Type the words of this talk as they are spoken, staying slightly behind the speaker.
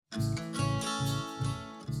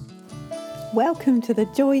Welcome to the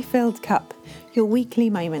Joy-Filled Cup, your weekly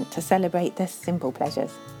moment to celebrate the simple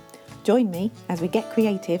pleasures. Join me as we get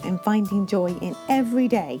creative in finding joy in every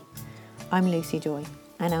day. I'm Lucy Joy,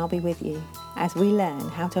 and I'll be with you as we learn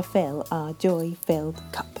how to fill our joy-filled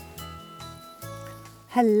cup.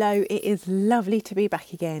 Hello, it is lovely to be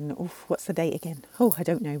back again. Oof, what's the date again? Oh, I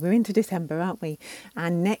don't know. We're into December, aren't we?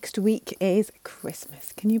 And next week is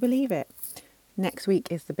Christmas. Can you believe it? Next week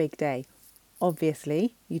is the big day.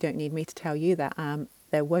 Obviously, you don't need me to tell you that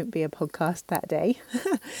there won't be a podcast that day.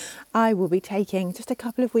 I will be taking just a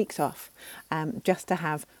couple of weeks off just to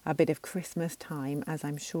have a bit of Christmas time, as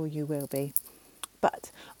I'm sure you will be.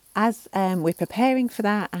 But as we're preparing for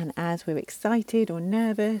that, and as we're excited or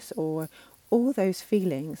nervous or all those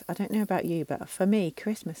feelings, I don't know about you, but for me,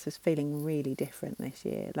 Christmas is feeling really different this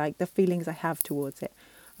year. Like the feelings I have towards it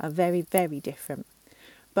are very, very different.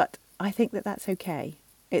 But I think that that's okay.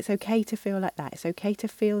 It's okay to feel like that. It's okay to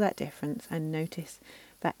feel that difference and notice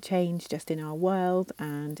that change just in our world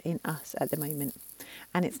and in us at the moment.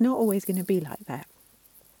 And it's not always going to be like that.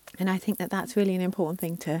 And I think that that's really an important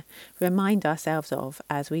thing to remind ourselves of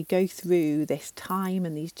as we go through this time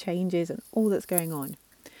and these changes and all that's going on,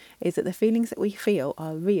 is that the feelings that we feel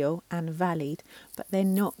are real and valid, but they're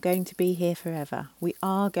not going to be here forever. We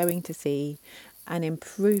are going to see an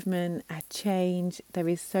improvement, a change. There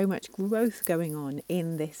is so much growth going on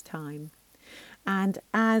in this time. And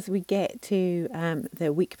as we get to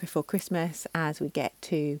the week before Christmas, as we get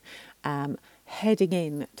to heading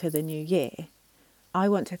in to the new year, I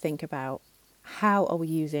want to think about how are we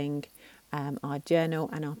using our journal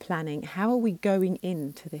and our planning. How are we going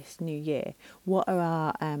into this new year? What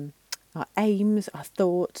are our aims, our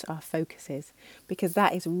thoughts, our focuses? Because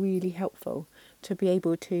that is really helpful to be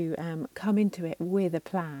able to come into it with a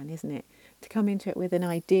plan, isn't it? To come into it with an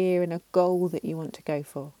idea and a goal that you want to go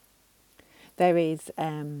for. There is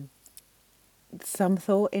some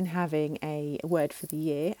thought in having a word for the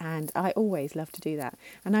year, and I always love to do that.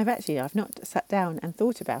 And I've not sat down and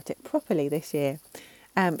thought about it properly this year.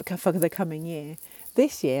 For the coming year.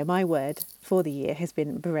 This year, my word for the year has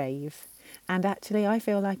been brave. And actually, I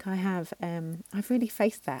feel like I've really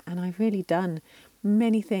faced that, and I've really done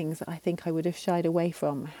many things that I think I would have shied away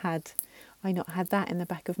from had I not had that in the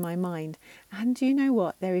back of my mind. And do you know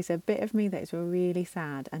what? There is a bit of me that is really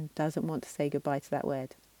sad and doesn't want to say goodbye to that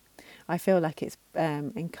word. I feel like it's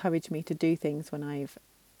encouraged me to do things when I've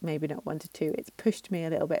maybe not wanted to. It's pushed me a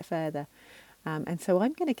little bit further. And so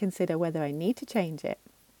I'm going to consider whether I need to change it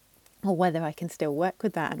or whether I can still work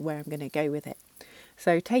with that and where I'm going to go with it.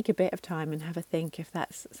 So take a bit of time and have a think if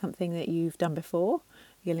that's something that you've done before,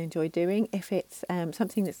 you'll enjoy doing. If it's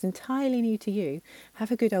something that's entirely new to you, have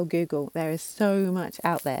a good old Google. There is so much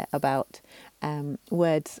out there about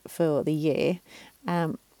words for the year.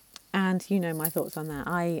 And you know my thoughts on that.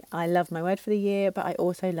 I love my word for the year, but I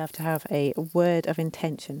also love to have a word of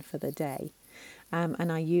intention for the day.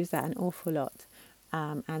 And I use that an awful lot.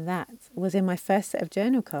 And that was in my first set of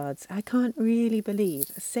journal cards. I can't really believe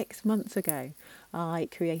 6 months ago I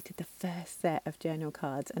created the first set of journal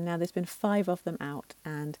cards, and now there's been 5 of them out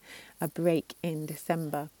and a break in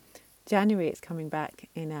December. January it's coming back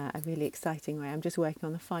in a really exciting way. I'm just working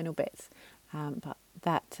on the final bits, but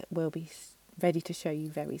that will be ready to show you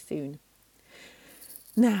very soon.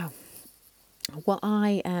 Now, what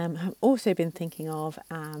I have also been thinking of,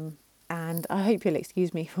 and I hope you'll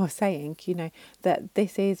excuse me for saying, that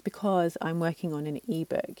this is because I'm working on an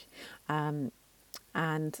ebook,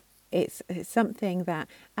 and it's something that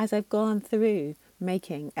as I've gone through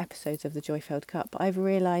making episodes of the Joy-Filled Cup, I've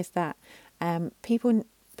realised that people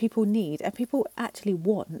need, and people actually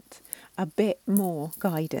want a bit more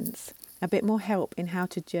guidance, a bit more help in how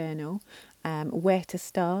to journal, where to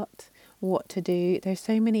start, what to do. There's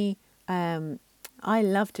so many. I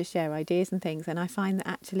love to share ideas and things, and I find that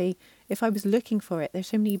actually if I was looking for it, there's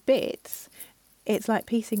so many bits. It's like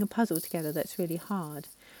piecing a puzzle together that's really hard.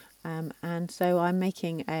 And so I'm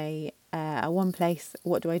making a one place,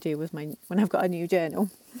 what do I do with when I've got a new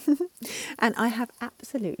journal? And I have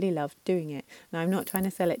absolutely loved doing it. Now, I'm not trying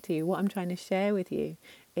to sell it to you. What I'm trying to share with you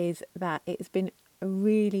is that it's been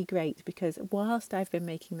really great, because whilst I've been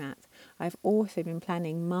making that, I've also been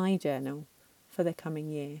planning my journal for the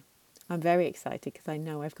coming year. I'm very excited because I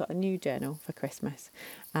know I've got a new journal for Christmas,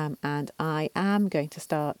 and I am going to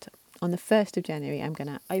start on the 1st of January. I'm going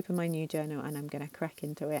to open my new journal and I'm going to crack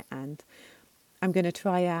into it, and I'm going to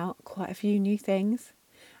try out quite a few new things.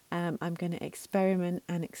 I'm going to experiment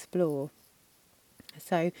and explore.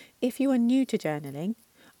 So if you are new to journaling,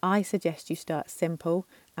 I suggest you start simple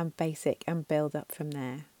and basic and build up from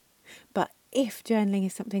there. But if journaling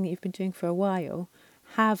is something that you've been doing for a while,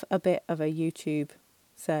 have a bit of a YouTube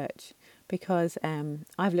search, because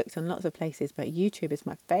I've looked on lots of places, but YouTube is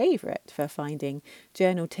my favourite for finding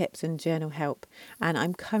journal tips and journal help. And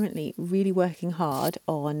I'm currently really working hard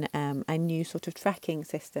on a new sort of tracking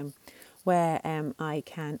system where I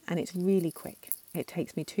can, and it's really quick. It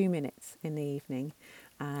takes me 2 minutes in the evening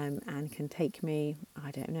and can take me,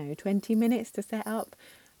 20 minutes to set up.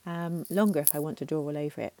 Longer if I want to draw all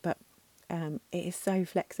over it, but it is so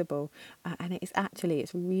flexible, and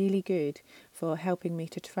it's really good for helping me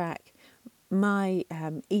to track my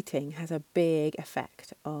eating. Has a big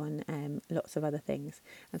effect on lots of other things,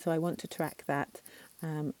 and so I want to track that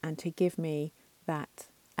and to give me that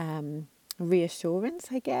reassurance,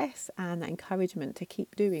 I guess, and that encouragement to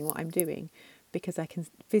keep doing what I'm doing, because I can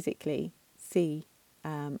physically see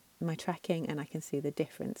my tracking and I can see the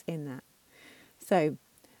difference in that. So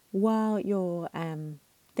while you're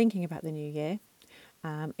thinking about the new year,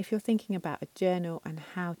 if you're thinking about a journal and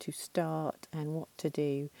how to start and what to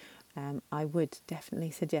do, I would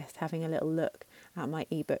definitely suggest having a little look at my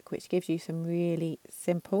ebook, which gives you some really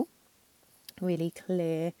simple, really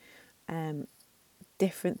clear,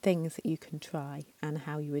 different things that you can try and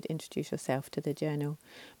how you would introduce yourself to the journal.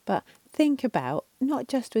 But think about, not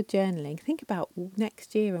just with journaling, think about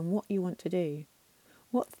next year and what you want to do.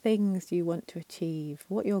 What things you want to achieve?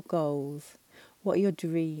 What are your goals? What are your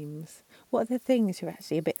dreams? What are the things you're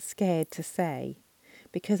actually a bit scared to say?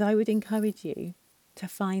 Because I would encourage you to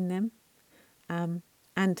find them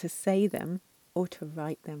and to say them or to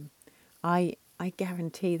write them. I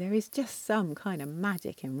guarantee there is just some kind of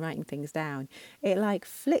magic in writing things down. It like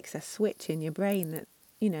flicks a switch in your brain that,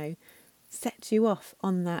 sets you off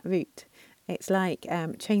on that route. It's like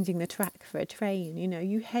changing the track for a train.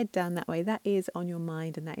 You head down that way. That is on your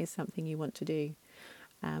mind and that is something you want to do.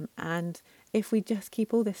 And if we just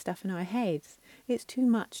keep all this stuff in our heads, it's too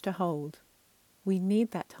much to hold. We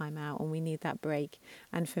need that time out and we need that break.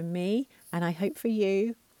 And for me, and I hope for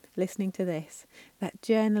you listening to this, that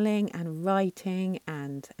journaling and writing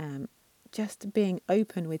and just being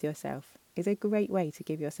open with yourself is a great way to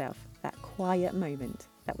give yourself that quiet moment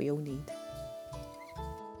that we all need.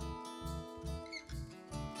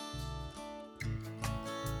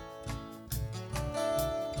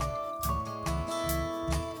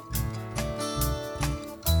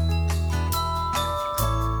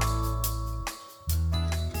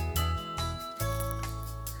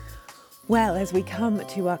 Well, as we come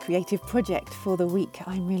to our creative project for the week,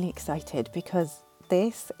 I'm really excited because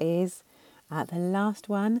this is the last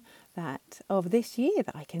one of this year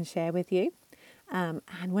that I can share with you.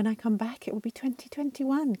 And when I come back, it will be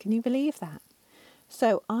 2021. Can you believe that?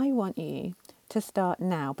 So I want you to start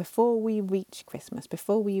now, before we reach Christmas,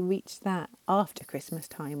 before we reach that after Christmas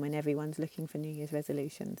time when everyone's looking for New Year's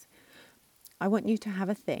resolutions. I want you to have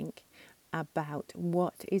a think about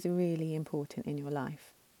what is really important in your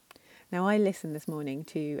life. Now, I listened this morning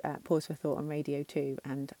to Pause for Thought on Radio 2,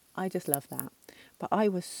 and I just love that. But I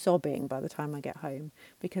was sobbing by the time I get home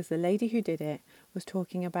because the lady who did it was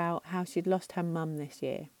talking about how she'd lost her mum this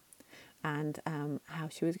year and how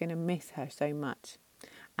she was going to miss her so much.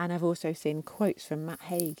 And I've also seen quotes from Matt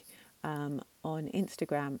Haig on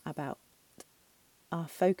Instagram about our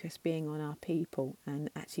focus being on our people and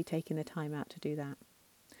actually taking the time out to do that.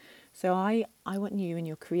 So I want you in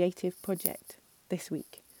your creative project this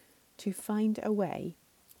week to find a way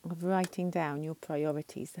of writing down your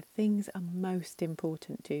priorities, the things that are most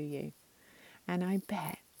important to you. And I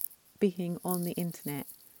bet being on the internet,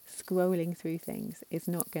 scrolling through things is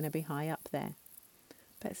not going to be high up there.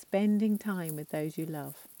 But spending time with those you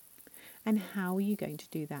love. And how are you going to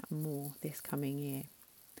do that more this coming year?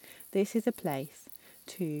 This is a place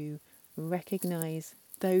to recognise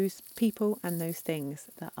those people and those things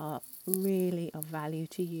that are really of value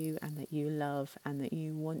to you and that you love and that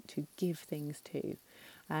you want to give things to.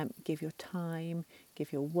 Give your time,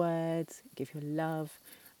 give your words, give your love.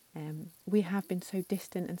 We have been so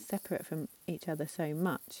distant and separate from each other so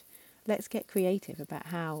much. Let's get creative about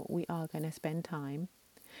how we are going to spend time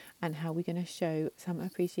and how we're going to show some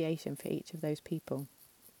appreciation for each of those people.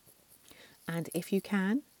 And if you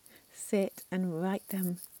can, sit and write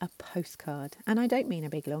them a postcard. And I don't mean a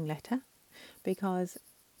big long letter, because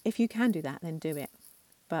if you can do that, then do it.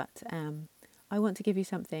 But I want to give you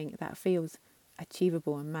something that feels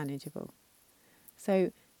achievable and manageable.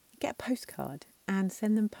 So get a postcard and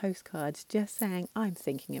send them postcards just saying, I'm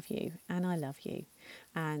thinking of you and I love you.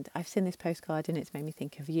 And I've seen this postcard and it's made me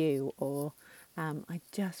think of you. Or I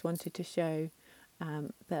just wanted to show you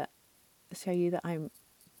that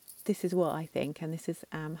this is what I think and this is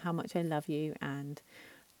how much I love you. And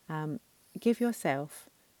give yourself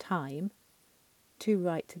time to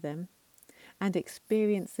write to them and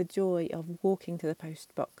experience the joy of walking to the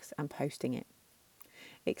post box and posting it.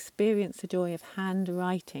 Experience the joy of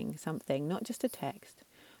handwriting something, not just a text,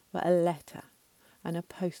 but a letter and a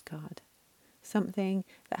postcard. Something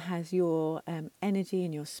that has your energy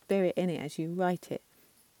and your spirit in it as you write it.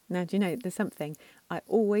 Now, do you know, there's something I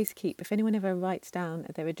always keep. If anyone ever writes down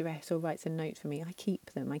their address or writes a note for me, I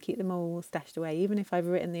keep them. I keep them all stashed away, even if I've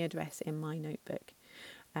written the address in my notebook.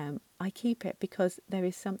 I keep it because there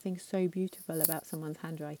is something so beautiful about someone's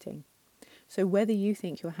handwriting. So whether you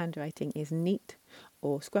think your handwriting is neat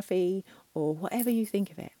or scruffy or whatever you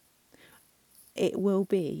think of it, it will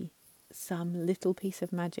be some little piece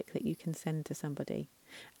of magic that you can send to somebody.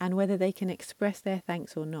 And whether they can express their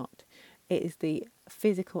thanks or not, it is the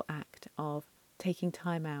physical act of taking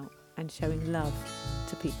time out and showing love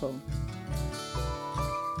to people.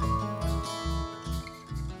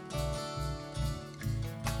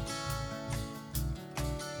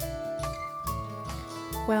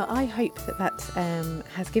 Well, I hope that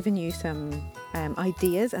has given you some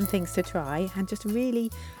ideas and things to try, and just really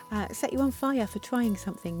set you on fire for trying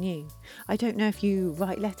something new. I don't know if you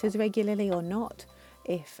write letters regularly or not.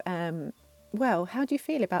 How do you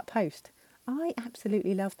feel about post? I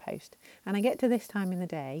absolutely love post, and I get to this time in the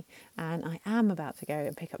day and I am about to go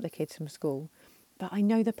and pick up the kids from school, but I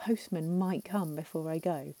know the postman might come before I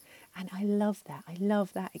go. And I love that. I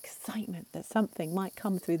love that excitement that something might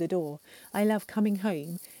come through the door. I love coming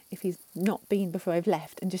home, if he's not been before I've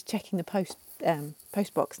left, and just checking the post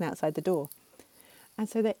box outside the door. And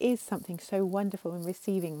so there is something so wonderful in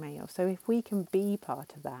receiving mail. So if we can be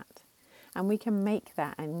part of that, and we can make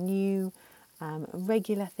that a new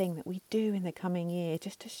regular thing that we do in the coming year,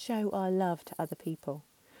 just to show our love to other people,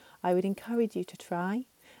 I would encourage you to try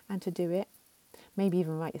and to do it. Maybe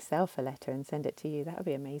even write yourself a letter and send it to you. That would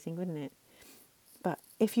be amazing, wouldn't it? But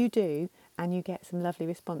if you do and you get some lovely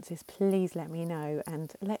responses, please let me know,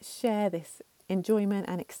 and let's share this enjoyment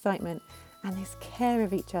and excitement and this care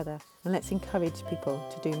of each other, and let's encourage people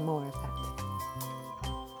to do more of that.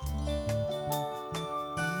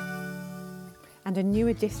 And a new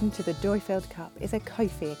addition to the Joy-Filled Cup is a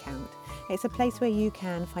Ko-fi account. It's a place where you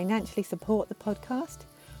can financially support the podcast,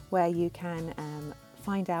 where you can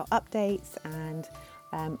find out updates and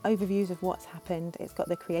overviews of what's happened. It's got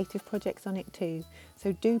the creative projects on it too.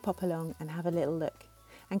 So do pop along and have a little look.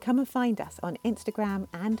 And come and find us on Instagram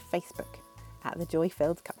and Facebook at the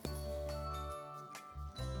Joy-Filled Cup.